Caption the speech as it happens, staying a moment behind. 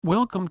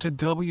Welcome to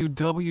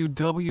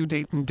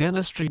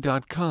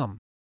www.daytondentistry.com.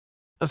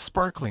 A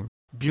sparkling,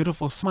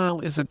 beautiful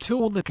smile is a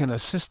tool that can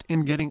assist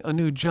in getting a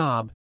new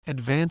job,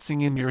 advancing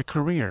in your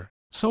career,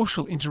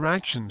 social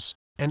interactions,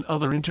 and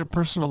other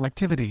interpersonal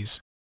activities.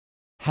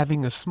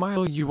 Having a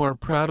smile you are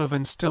proud of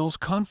instills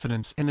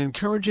confidence and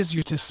encourages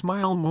you to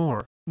smile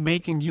more,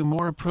 making you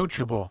more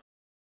approachable.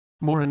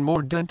 More and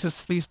more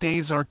dentists these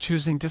days are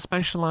choosing to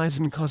specialize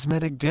in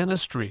cosmetic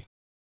dentistry.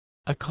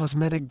 A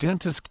cosmetic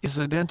dentist is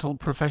a dental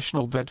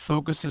professional that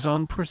focuses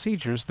on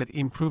procedures that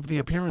improve the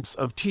appearance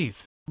of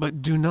teeth,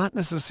 but do not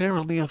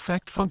necessarily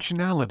affect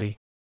functionality.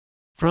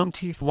 From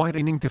teeth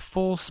whitening to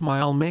full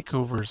smile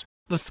makeovers,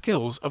 the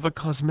skills of a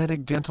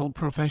cosmetic dental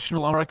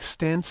professional are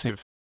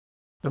extensive.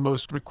 The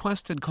most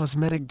requested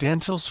cosmetic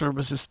dental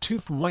service is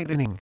tooth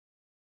whitening.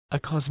 A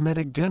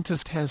cosmetic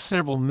dentist has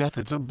several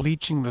methods of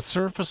bleaching the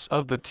surface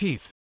of the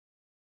teeth.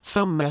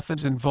 Some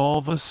methods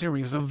involve a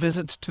series of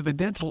visits to the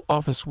dental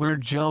office where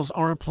gels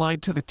are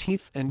applied to the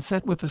teeth and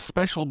set with a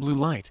special blue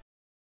light.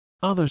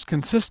 Others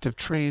consist of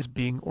trays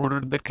being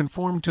ordered that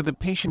conform to the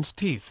patient's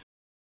teeth.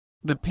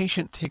 The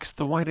patient takes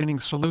the whitening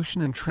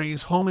solution in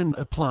trays home and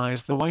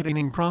applies the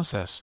whitening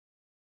process.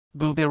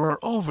 Though there are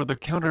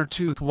over-the-counter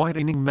tooth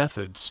whitening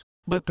methods,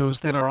 but those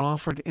that are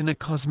offered in a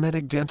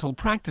cosmetic dental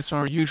practice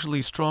are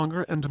usually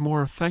stronger and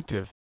more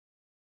effective.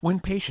 When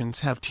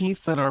patients have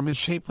teeth that are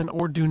misshapen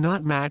or do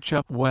not match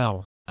up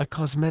well, a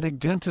cosmetic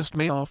dentist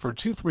may offer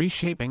tooth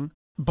reshaping,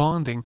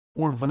 bonding,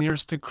 or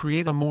veneers to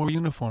create a more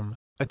uniform,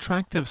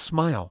 attractive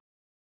smile.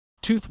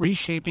 Tooth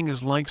reshaping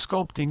is like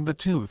sculpting the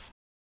tooth.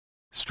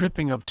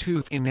 Stripping of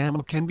tooth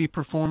enamel can be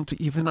performed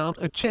to even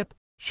out a chip,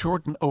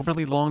 shorten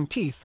overly long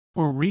teeth,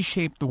 or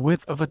reshape the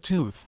width of a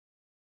tooth.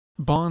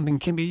 Bonding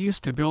can be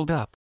used to build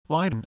up,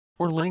 widen,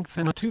 or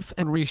lengthen a tooth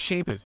and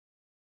reshape it.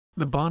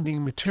 The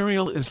bonding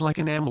material is like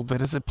enamel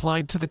that is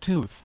applied to the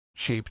tooth,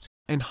 shaped,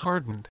 and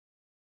hardened.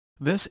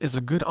 This is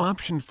a good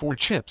option for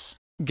chips,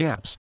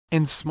 gaps,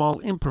 and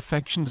small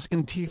imperfections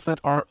in teeth that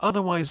are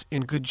otherwise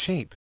in good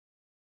shape.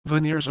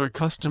 Veneers are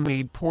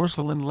custom-made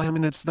porcelain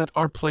laminates that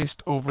are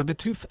placed over the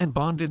tooth and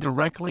bonded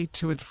directly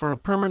to it for a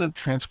permanent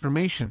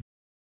transformation.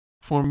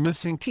 For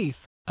missing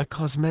teeth, a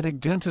cosmetic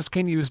dentist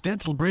can use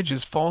dental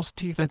bridges, false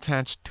teeth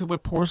attached to a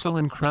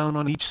porcelain crown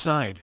on each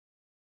side.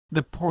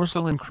 The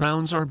porcelain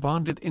crowns are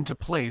bonded into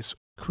place,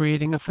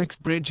 creating a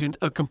fixed bridge and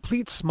a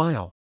complete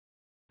smile.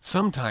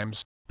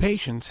 Sometimes,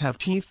 patients have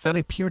teeth that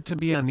appear to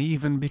be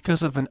uneven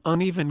because of an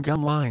uneven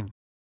gum line.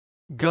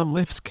 Gum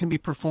lifts can be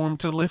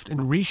performed to lift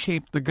and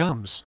reshape the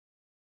gums.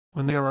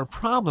 When there are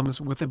problems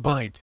with a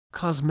bite,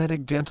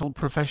 cosmetic dental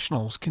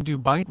professionals can do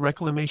bite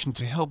reclamation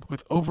to help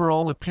with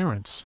overall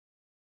appearance.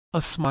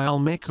 A smile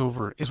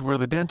makeover is where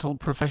the dental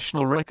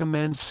professional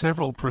recommends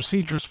several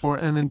procedures for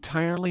an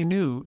entirely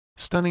new,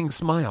 stunning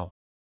smile.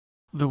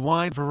 The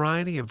wide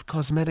variety of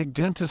cosmetic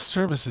dentist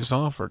services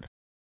offered.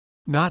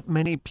 Not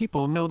many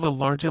people know the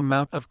large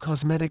amount of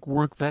cosmetic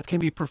work that can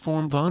be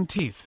performed on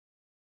teeth.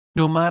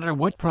 No matter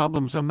what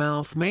problems a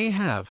mouth may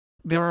have,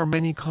 there are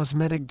many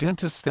cosmetic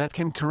dentists that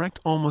can correct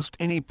almost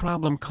any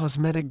problem.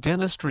 Cosmetic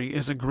dentistry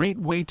is a great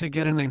way to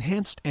get an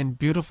enhanced and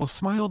beautiful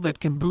smile that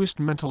can boost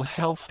mental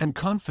health and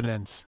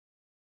confidence.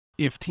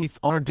 If teeth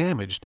are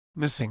damaged,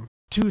 missing,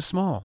 too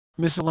small,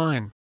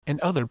 misaligned, and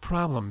other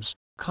problems,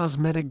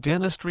 cosmetic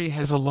dentistry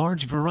has a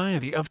large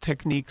variety of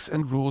techniques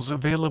and rules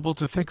available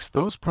to fix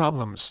those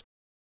problems.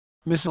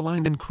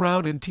 Misaligned and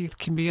crowded teeth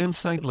can be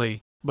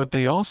unsightly, but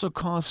they also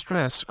cause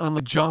stress on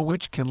the jaw,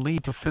 which can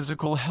lead to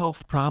physical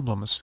health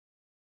problems.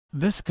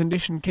 This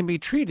condition can be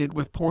treated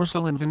with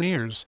porcelain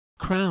veneers,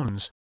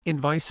 crowns,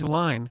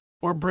 Invisalign,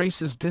 or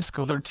braces.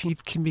 Discolored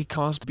teeth can be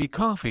caused by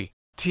coffee,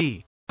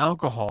 tea,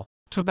 alcohol,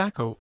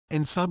 tobacco,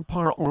 and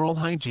subpar oral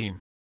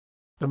hygiene.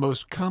 The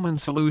most common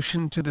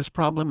solution to this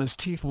problem is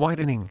teeth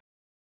whitening.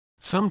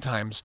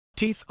 Sometimes,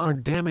 teeth are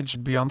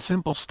damaged beyond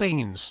simple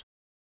stains.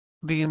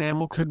 The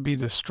enamel could be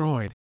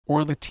destroyed,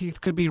 or the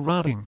teeth could be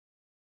rotting.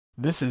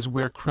 This is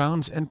where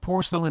crowns and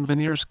porcelain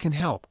veneers can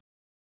help.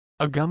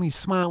 A gummy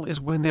smile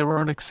is when there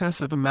are an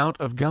excessive amount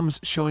of gums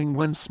showing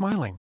when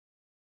smiling.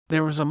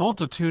 There is a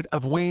multitude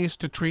of ways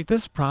to treat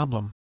this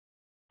problem.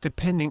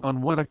 Depending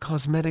on what a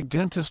cosmetic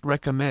dentist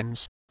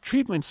recommends,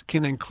 treatments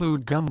can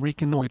include gum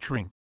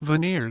reconnoitering,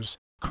 veneers,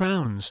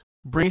 crowns,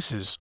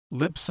 braces,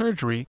 lip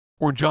surgery,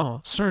 or jaw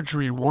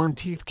surgery. Worn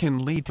teeth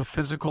can lead to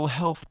physical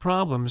health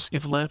problems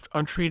if left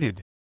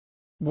untreated.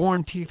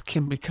 Worn teeth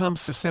can become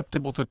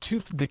susceptible to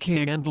tooth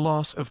decay and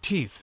loss of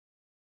teeth.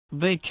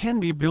 They can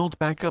be built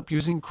back up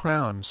using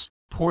crowns,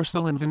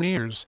 porcelain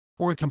veneers,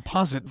 or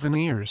composite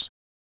veneers.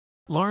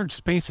 Large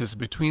spaces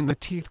between the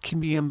teeth can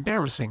be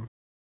embarrassing.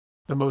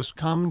 The most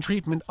common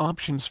treatment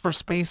options for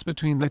space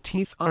between the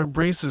teeth are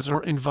braces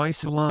or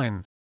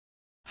Invisalign.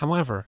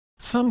 However,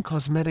 some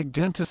cosmetic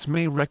dentists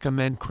may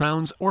recommend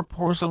crowns or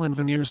porcelain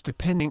veneers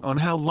depending on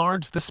how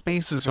large the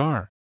spaces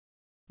are.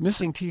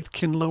 Missing teeth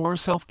can lower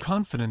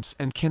self-confidence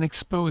and can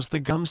expose the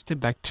gums to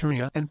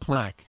bacteria and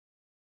plaque.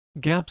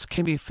 Gaps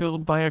can be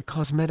filled by a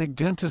cosmetic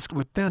dentist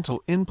with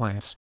dental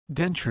implants,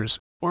 dentures,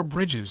 or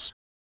bridges.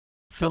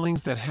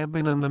 Fillings that have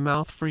been in the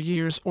mouth for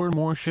years or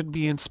more should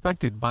be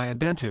inspected by a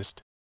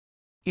dentist.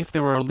 If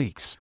there are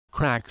leaks,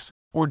 cracks,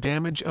 or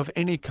damage of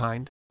any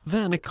kind,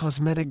 then a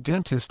cosmetic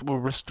dentist will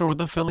restore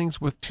the fillings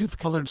with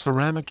tooth-colored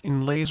ceramic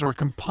inlays or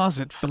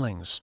composite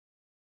fillings.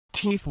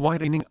 Teeth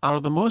whitening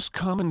are the most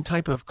common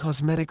type of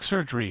cosmetic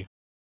surgery.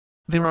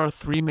 There are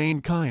three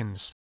main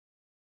kinds.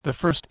 The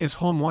first is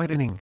home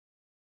whitening.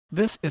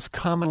 This is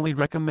commonly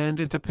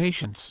recommended to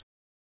patients.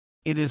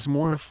 It is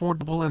more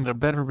affordable and a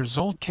better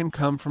result can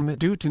come from it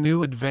due to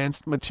new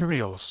advanced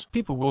materials.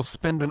 People will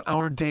spend an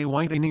hour day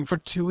whitening for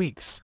 2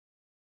 weeks.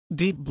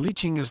 Deep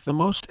bleaching is the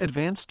most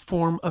advanced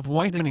form of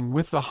whitening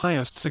with the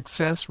highest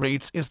success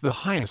rates is the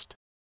highest.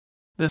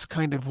 This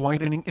kind of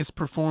whitening is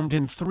performed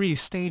in 3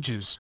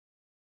 stages.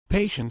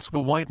 Patients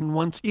will whiten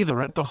once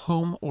either at the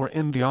home or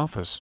in the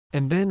office,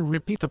 and then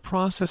repeat the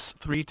process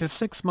 3 to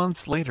 6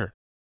 months later.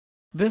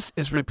 This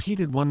is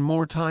repeated one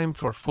more time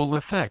for full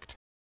effect.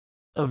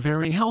 A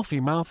very healthy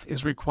mouth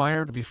is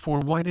required before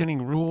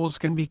whitening rules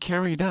can be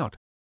carried out.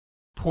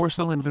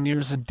 Porcelain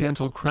veneers and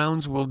dental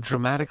crowns will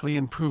dramatically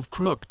improve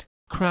crooked,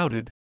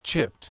 crowded,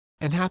 chipped,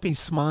 and happy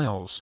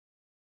smiles.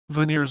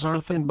 Veneers are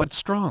thin but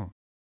strong.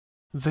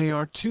 They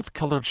are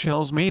tooth-colored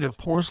shells made of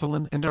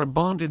porcelain and are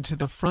bonded to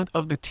the front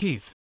of the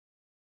teeth.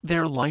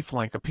 Their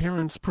lifelike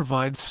appearance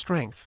provides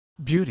strength,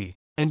 beauty,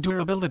 and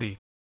durability.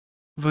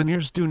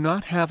 Veneers do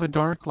not have a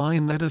dark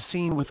line that is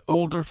seen with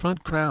older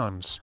front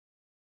crowns.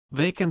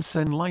 They can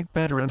send light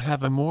better and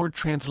have a more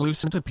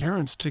translucent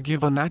appearance to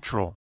give a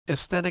natural,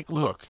 aesthetic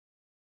look.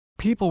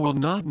 People will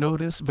not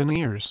notice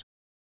veneers.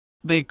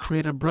 They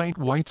create a bright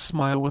white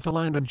smile with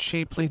aligned and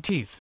shapely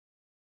teeth.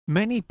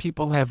 Many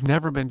people have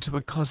never been to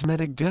a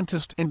cosmetic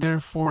dentist and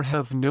therefore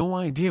have no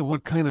idea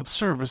what kind of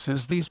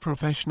services these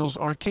professionals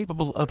are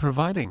capable of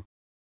providing.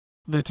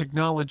 The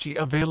technology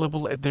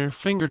available at their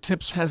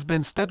fingertips has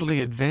been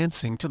steadily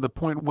advancing to the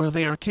point where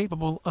they are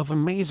capable of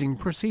amazing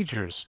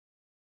procedures.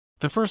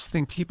 The first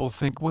thing people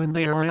think when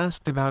they are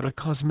asked about a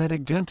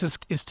cosmetic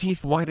dentist is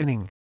teeth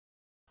whitening.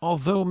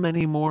 Although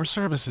many more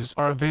services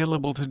are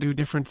available to do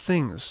different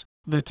things,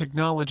 the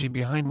technology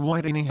behind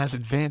whitening has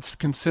advanced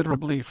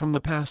considerably from the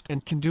past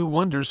and can do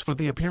wonders for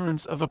the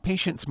appearance of a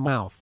patient's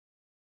mouth.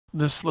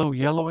 The slow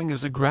yellowing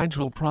is a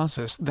gradual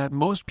process that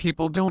most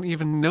people don't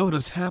even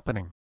notice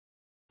happening.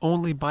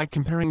 Only by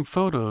comparing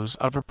photos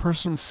of a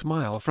person's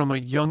smile from a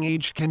young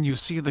age can you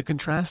see the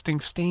contrasting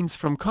stains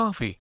from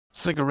coffee,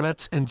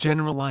 cigarettes and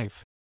general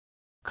life.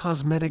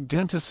 Cosmetic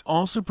dentists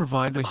also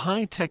provide a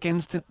high-tech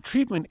instant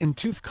treatment in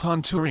tooth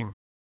contouring.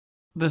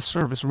 The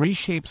service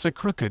reshapes a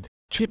crooked,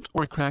 chipped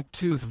or cracked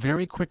tooth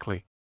very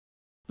quickly.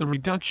 The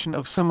reduction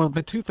of some of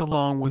the tooth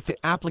along with the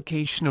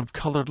application of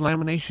colored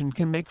lamination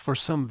can make for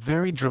some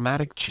very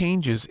dramatic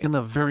changes in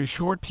a very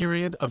short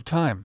period of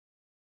time.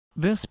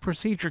 This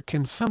procedure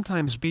can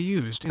sometimes be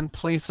used in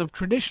place of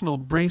traditional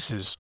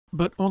braces,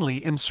 but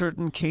only in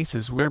certain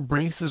cases where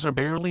braces are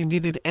barely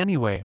needed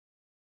anyway.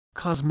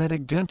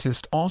 Cosmetic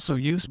dentists also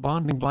use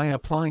bonding by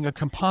applying a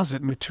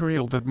composite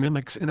material that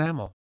mimics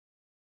enamel.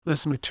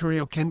 This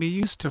material can be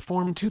used to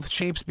form tooth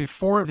shapes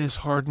before it is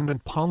hardened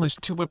and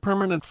polished to a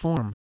permanent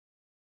form.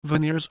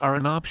 Veneers are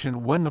an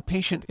option when the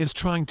patient is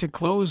trying to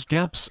close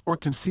gaps or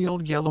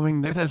conceal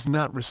yellowing that has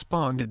not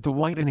responded to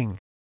whitening.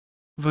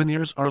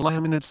 Veneers are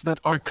laminates that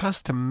are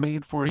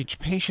custom-made for each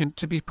patient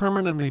to be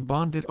permanently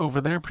bonded over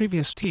their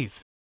previous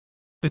teeth.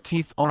 The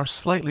teeth are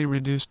slightly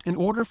reduced in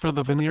order for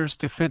the veneers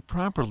to fit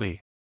properly.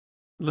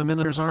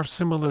 Laminators are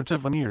similar to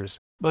veneers,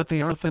 but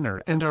they are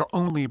thinner and are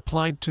only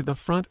applied to the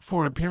front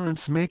for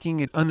appearance, making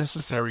it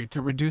unnecessary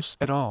to reduce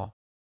at all.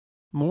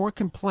 More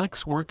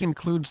complex work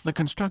includes the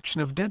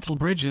construction of dental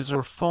bridges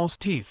or false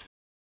teeth.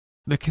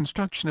 The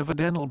construction of a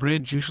dental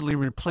bridge usually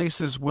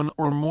replaces one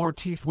or more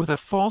teeth with a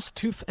false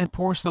tooth and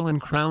porcelain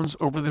crowns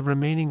over the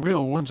remaining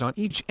real ones on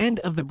each end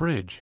of the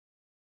bridge.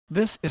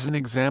 This is an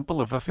example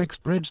of a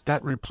fixed bridge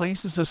that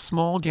replaces a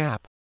small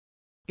gap.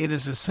 It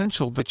is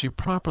essential that you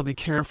properly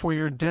care for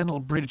your dental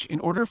bridge in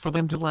order for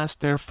them to last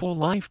their full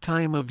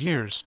lifetime of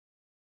years.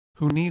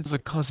 Who needs a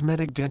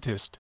cosmetic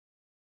dentist?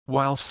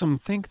 While some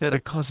think that a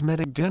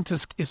cosmetic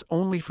dentist is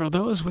only for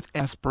those with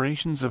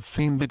aspirations of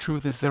fame, the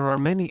truth is there are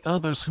many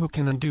others who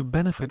can and do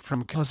benefit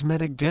from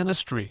cosmetic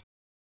dentistry.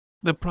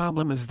 The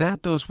problem is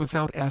that those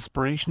without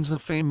aspirations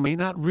of fame may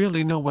not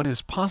really know what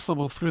is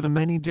possible through the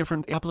many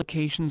different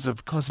applications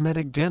of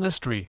cosmetic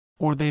dentistry,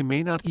 or they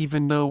may not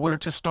even know where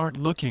to start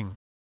looking.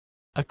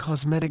 A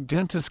cosmetic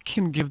dentist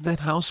can give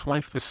that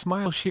housewife the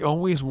smile she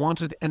always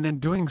wanted and in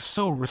doing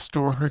so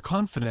restore her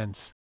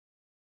confidence.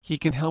 He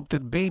can help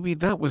that baby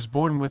that was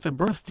born with a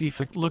birth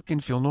defect look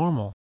and feel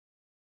normal.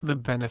 The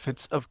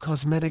benefits of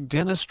cosmetic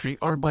dentistry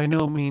are by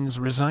no means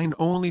resigned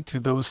only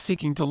to those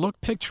seeking to look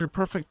picture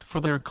perfect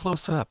for their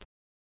close-up.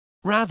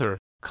 Rather,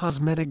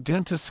 cosmetic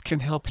dentists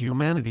can help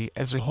humanity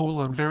as a whole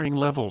on varying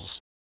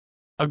levels.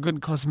 A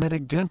good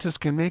cosmetic dentist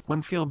can make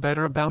one feel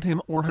better about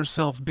him or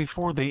herself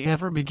before they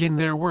ever begin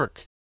their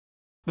work.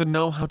 They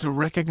know how to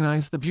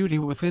recognize the beauty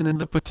within and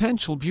the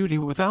potential beauty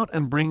without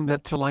and bring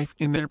that to life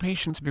in their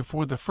patients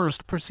before the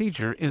first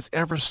procedure is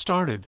ever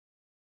started.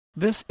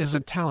 This is a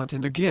talent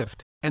and a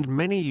gift, and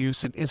many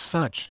use it as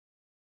such.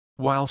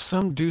 While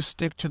some do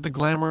stick to the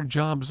glamour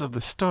jobs of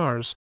the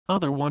stars,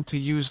 others want to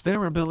use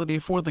their ability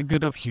for the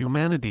good of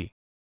humanity.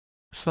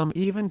 Some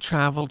even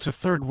travel to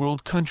third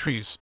world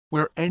countries,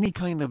 where any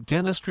kind of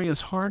dentistry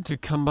is hard to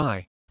come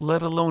by,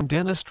 let alone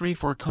dentistry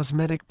for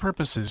cosmetic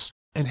purposes,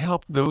 and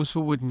help those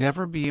who would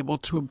never be able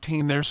to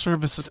obtain their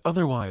services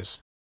otherwise.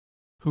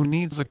 Who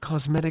needs a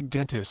cosmetic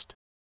dentist?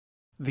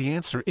 The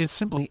answer is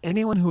simply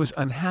anyone who is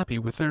unhappy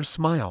with their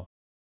smile.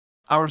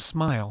 Our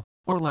smile,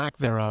 or lack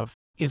thereof,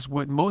 is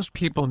what most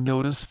people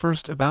notice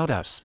first about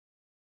us.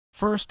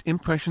 First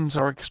impressions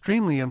are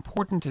extremely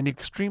important and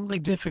extremely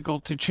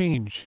difficult to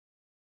change.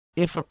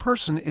 If a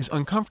person is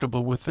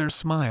uncomfortable with their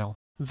smile,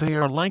 they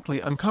are likely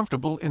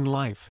uncomfortable in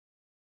life.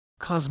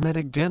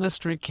 Cosmetic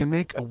dentistry can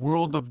make a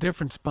world of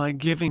difference by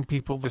giving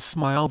people the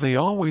smile they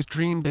always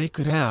dreamed they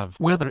could have.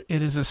 Whether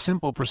it is a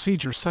simple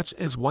procedure such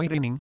as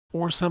whitening,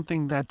 or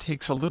something that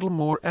takes a little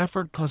more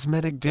effort,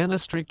 cosmetic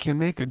dentistry can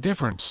make a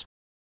difference.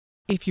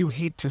 If you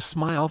hate to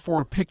smile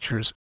for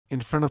pictures,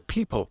 in front of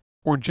people,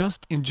 or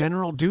just in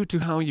general due to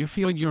how you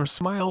feel your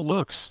smile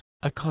looks,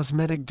 a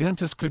cosmetic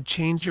dentist could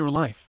change your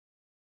life.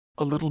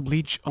 A little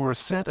bleach or a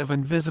set of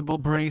invisible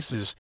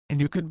braces, and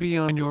you could be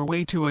on your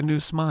way to a new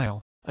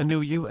smile, a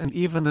new you, and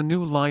even a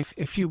new life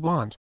if you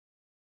want.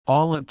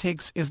 All it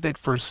takes is that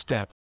first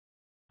step.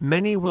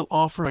 Many will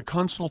offer a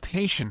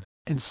consultation,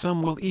 and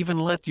some will even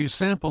let you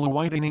sample a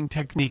whitening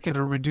technique at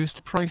a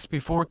reduced price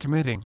before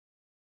committing.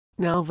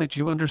 Now that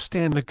you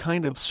understand the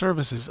kind of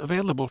services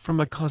available from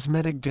a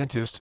cosmetic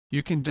dentist,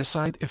 you can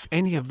decide if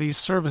any of these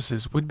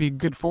services would be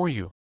good for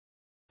you.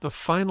 The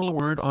final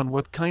word on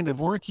what kind of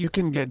work you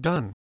can get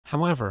done,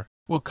 however,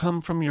 will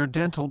come from your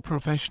dental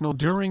professional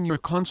during your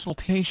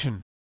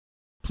consultation.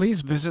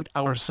 Please visit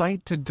our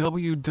site to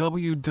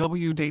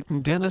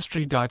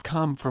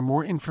www.daytondentistry.com for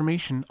more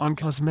information on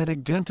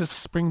Cosmetic Dentist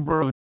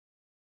Springboro.